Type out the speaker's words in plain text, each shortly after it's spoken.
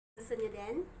Gusto niyo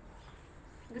din?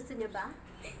 Gusto niyo ba?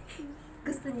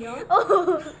 Gusto niyo?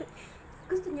 Oh.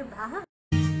 Gusto niyo ba?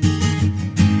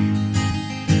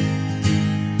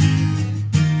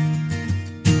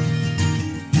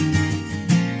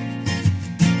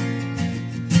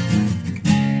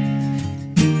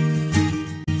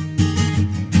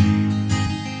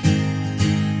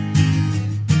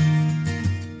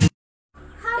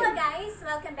 Hello guys!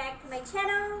 Welcome back to my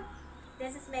channel.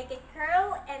 This is Makeit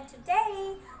and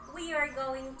today we are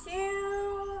going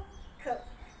to cook.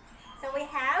 So we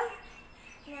have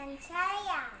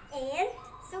Nanchaya and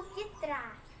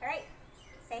Sujitra. alright,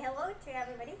 say hello to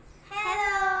everybody.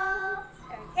 Hello.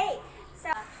 Okay, so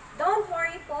don't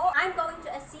worry po. I'm going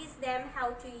to assist them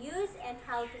how to use and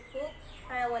how to cook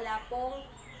para wala pong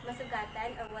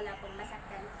masugatan or wala pong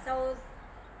masaktan. So,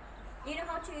 do you know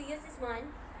how to use this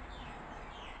one?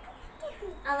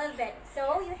 A little bit.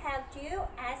 So, you have to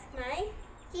ask my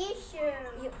Teacher.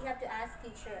 you have to ask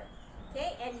teacher.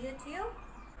 Okay, and you too?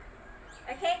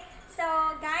 Okay, so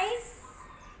guys,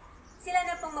 sila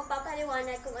na pong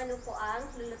magpapaliwanag kung ano po ang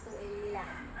lulutuin nila.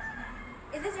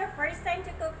 Is this your first time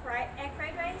to cook egg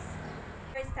fried rice?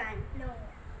 First time? No.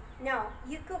 No,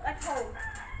 you cook at home.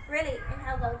 Really? And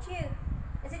how about you?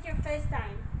 Is it your first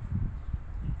time?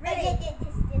 Really?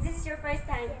 This is your first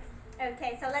time? Yes.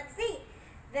 Okay, so let's see.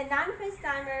 The non-first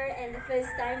timer and the first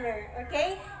timer,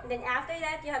 okay? And then after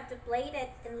that, you have to plate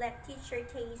it and let teacher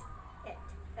taste it.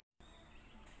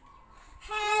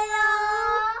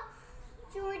 Hello.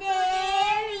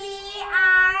 Today we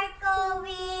are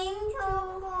going to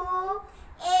cook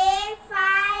egg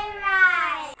fried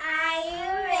rice. Are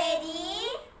you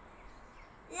ready?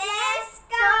 Let's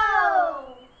go.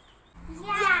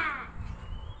 Yeah.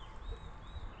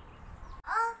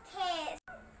 Okay.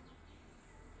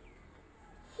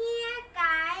 Here,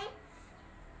 guys,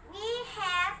 we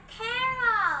have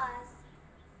carrots.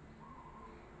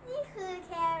 นี่คือ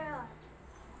carrot.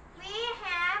 We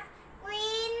have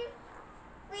green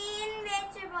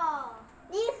vegetable.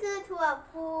 นี่คือถั่ว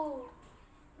พู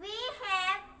We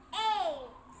have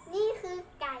eggs. นี่คือ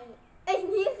ไก่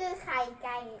นี่คือไข่ไ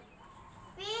ก่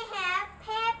We have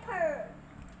pepper.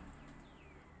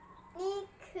 นี่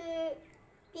คือ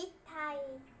พริกไทย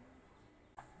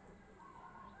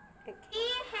Okay. We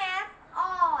have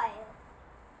oil.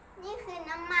 นี่คือ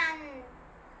น้ำมัน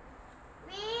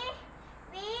We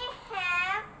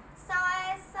have soy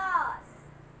sauce.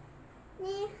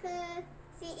 นี่คือ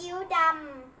ซีอิ๊วดำ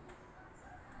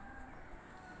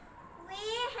We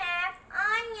have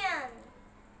onion.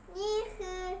 นี่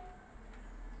คือ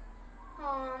ห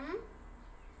อม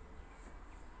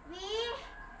We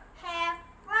have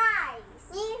rice.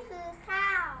 นี่คือข้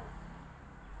าว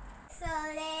So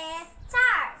let's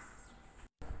start.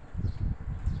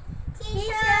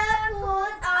 Teacher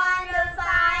put on the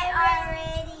fire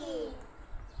already.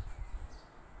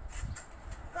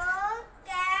 Go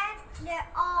get the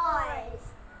oil.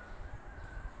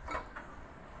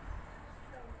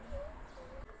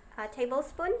 A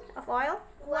tablespoon of oil.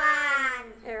 1.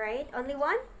 Alright, only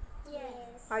one?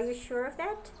 Yes. Are you sure of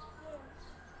that?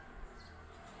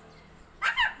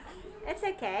 It's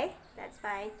okay. That's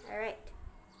fine. Alright.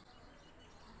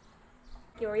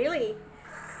 You really?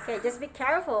 Okay, just be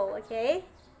careful, okay?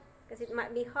 Because it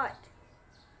might be hot.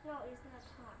 No, it's not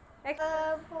hot. Okay.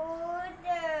 Put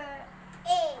the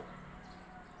egg.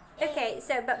 Okay,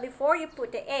 so but before you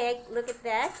put the egg, look at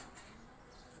that.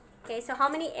 Okay, so how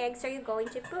many eggs are you going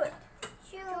to put?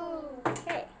 2.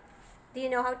 Okay. Do you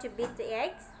know how to beat the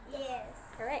eggs? Yes.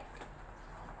 Correct.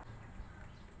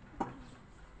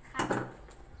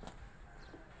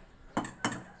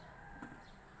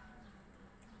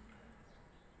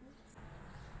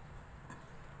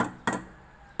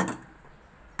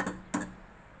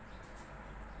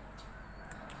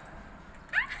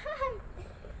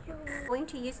 Going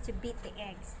to use to beat the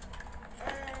eggs.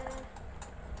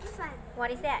 This one. What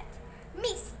is that?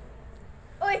 Mix.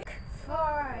 Oy.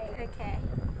 4. Okay.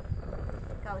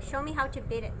 Go. Show me how to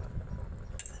beat it.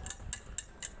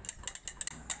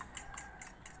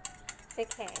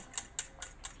 Okay.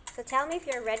 So tell me if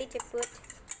you're ready to put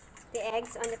the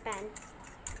eggs on the pan.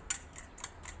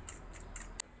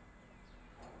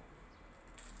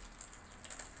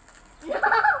 No.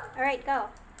 Alright, go.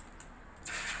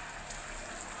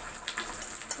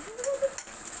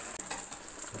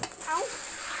 Ow.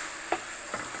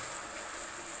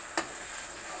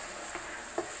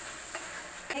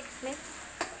 Mix.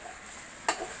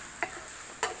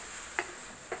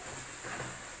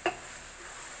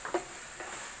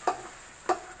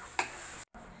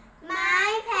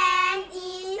 My pan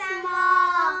is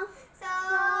small, so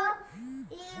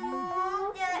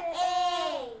remove the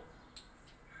egg.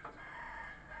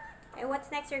 And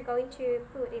what's next you're going to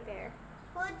put it there?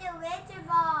 Put the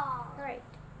vegetable. Alright.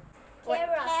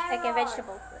 Carrots. Like a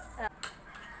vegetable.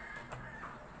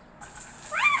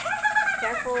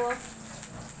 Careful.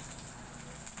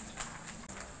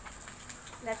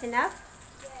 That's enough?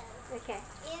 Yes. Okay.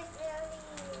 It's really...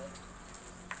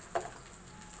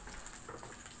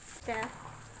 The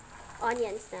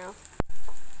onions now.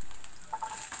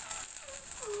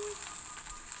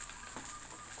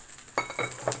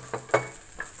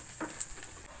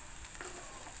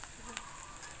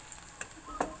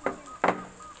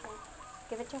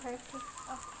 Give it to her too.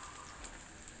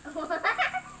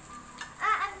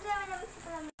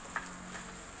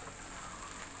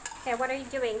 Okay, what are you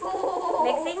doing?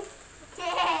 Mixing?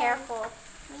 Careful.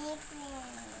 Mixing.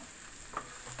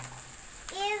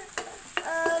 It's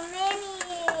many.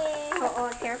 Oh,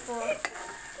 careful.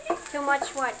 Too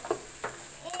much what?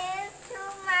 It's too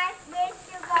much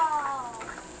vegetable.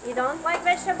 You don't like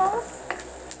vegetables?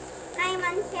 I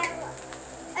want carrot.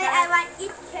 I want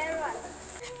eat carrot.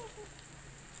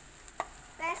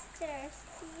 Faster,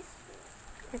 teaspoon.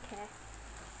 Okay.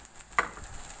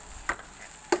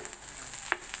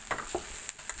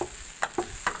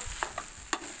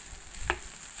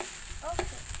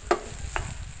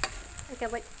 Okay,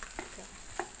 wait. Okay.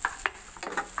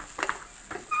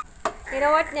 You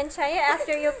know what, Nanchaya?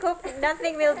 After you cook,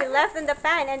 nothing will be left in the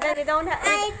pan, and then we don't have.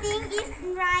 I think it's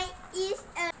right. It's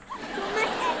too much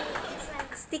and it's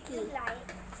like Sticky.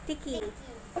 Sticky.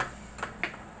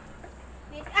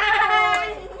 With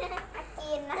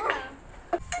again now.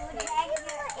 Put back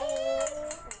your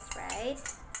eggs That's right.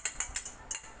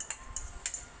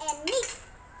 and mix.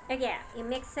 Okay, you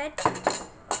mix it.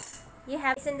 You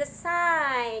have this in the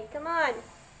side. Come on.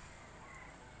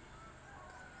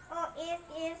 Oh, it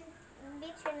is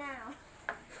bitter now.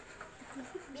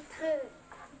 Bitter.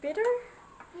 Bitter?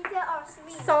 Bitter or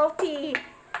sweet? Salty.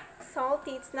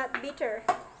 Salty. It's not bitter.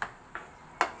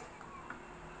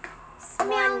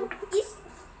 Smell is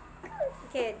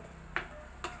Good.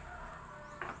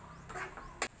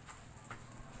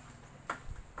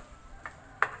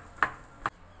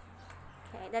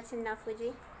 Okay, that's enough,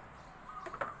 Fuji.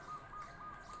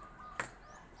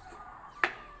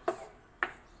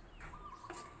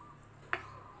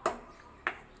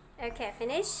 Okay,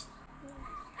 finish.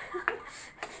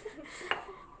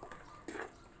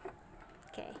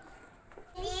 Okay.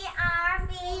 We are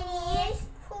finished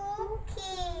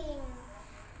cooking.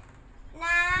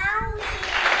 Now we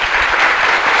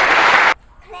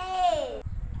play.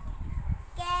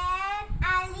 Get a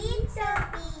little bit.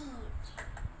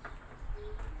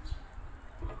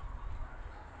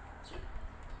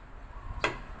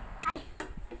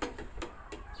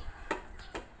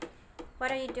 What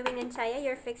are you doing, Nanchaya?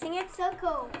 You're fixing it?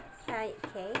 Circle. Okay.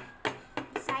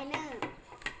 Silent.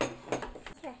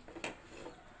 Okay.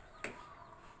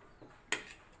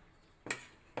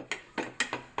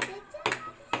 Do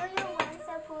you want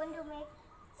a spoon to make?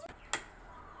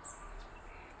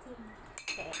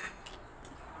 Okay.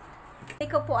 Hindi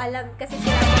ko po alam kasi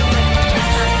sila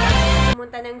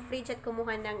pumunta ng fridge at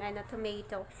kumuha ng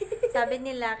tomato. Sabi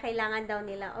nila, kailangan daw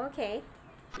nila. Okay.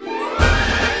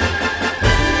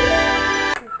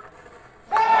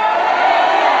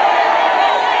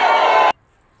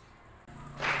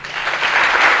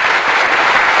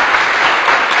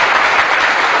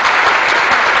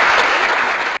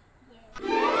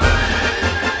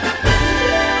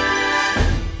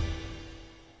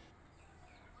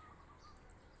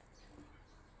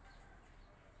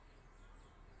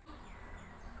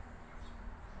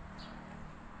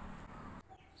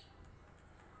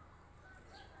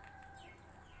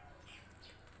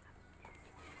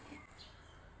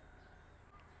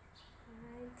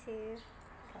 Two,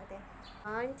 go there.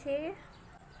 1, 2,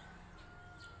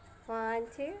 1,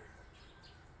 2,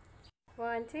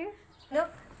 1, 2. Look.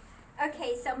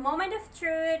 Okay, so moment of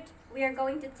truth. We are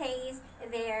going to taste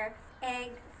their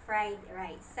egg fried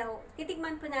rice. So,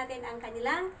 titikman po natin ang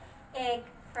kanilang egg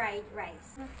fried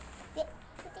rice. I'm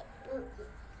gonna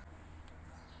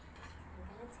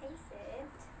taste it.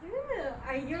 Ooh,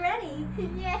 are you ready?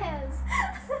 Yes.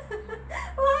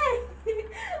 Why?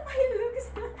 Why it looks?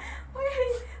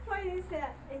 Why is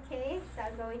that? Okay, so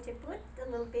I'm going to put a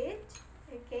little bit.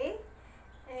 Okay,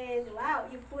 and wow,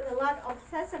 you put a lot of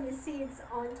sesame seeds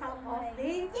on top of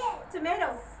the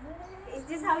tomato. Is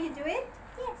this how you do it?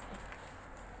 Yes.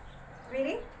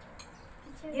 Really?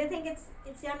 Do you think it's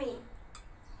yummy?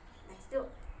 Let's do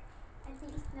it. I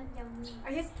think it's not yummy.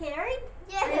 Are you scared?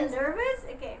 Yes. Are you nervous?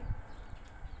 Okay.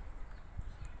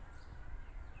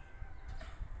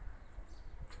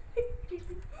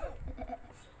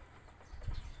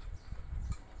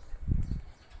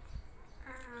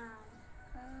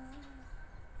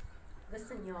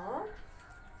 Gusto nyo?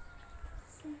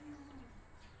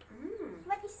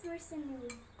 What is mercenary?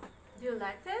 Do you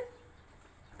like it?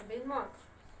 Sabihin mo.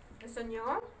 Gusto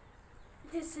nyo?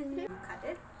 Cut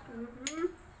it.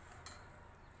 And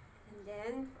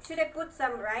then, should I put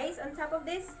some rice on top of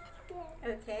this? Yes.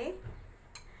 Okay.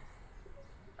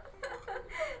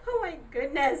 Oh my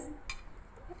goodness.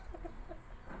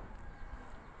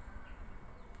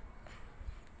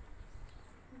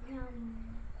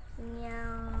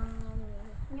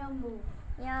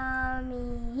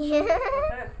 Yummy.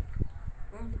 Okay.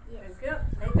 Very good.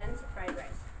 Then fried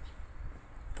rice.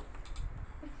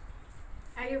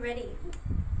 Are you ready?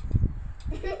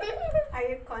 Are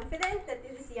you confident that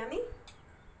this is yummy?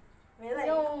 Really?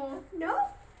 No. No?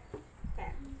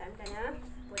 Okay, so I'm gonna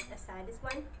put aside this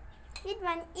one. This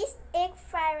one is egg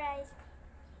fried rice.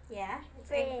 Yeah,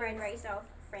 it's egg fried rice of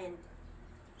friend.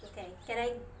 Okay, can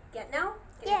I get now?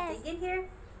 Can I Yes. dig in here?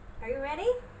 Are you ready?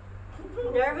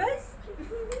 Nervous?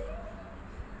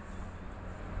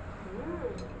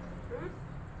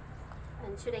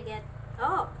 And should I get,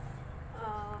 oh,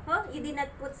 you did not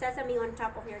put sesame on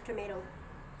top of your tomato.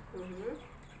 Okay,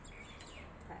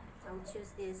 so I'll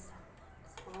choose this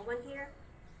small one here.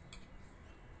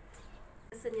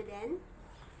 Gusto nyo din?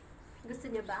 Gusto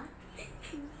nyo ba?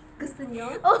 Gusto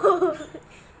nyo? Oh.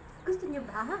 Gusto nyo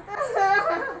ba?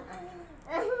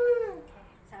 Okay,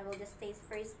 so I will just taste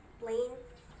first plain.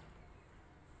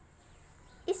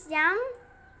 Is yum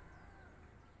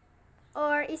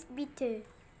or is bitter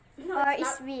No, or it's is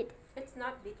not, sweet? it's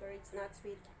not bitter, it's not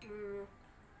sweet.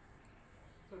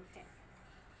 Okay,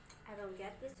 I will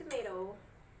get this tomato,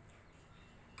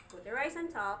 put the rice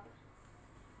on top,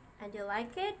 and you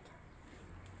like it?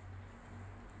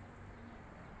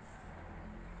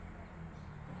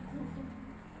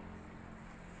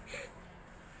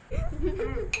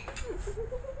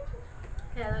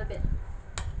 Okay, a little bit.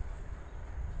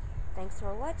 Thanks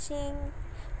for watching.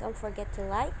 Don't forget to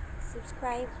like,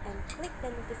 subscribe, and click the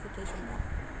notification bell.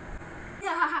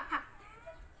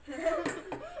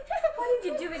 What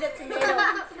did you do with the tomato?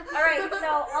 Alright,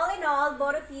 so all in all,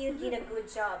 both of you did a good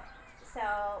job.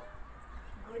 So,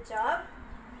 good job.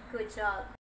 Good job.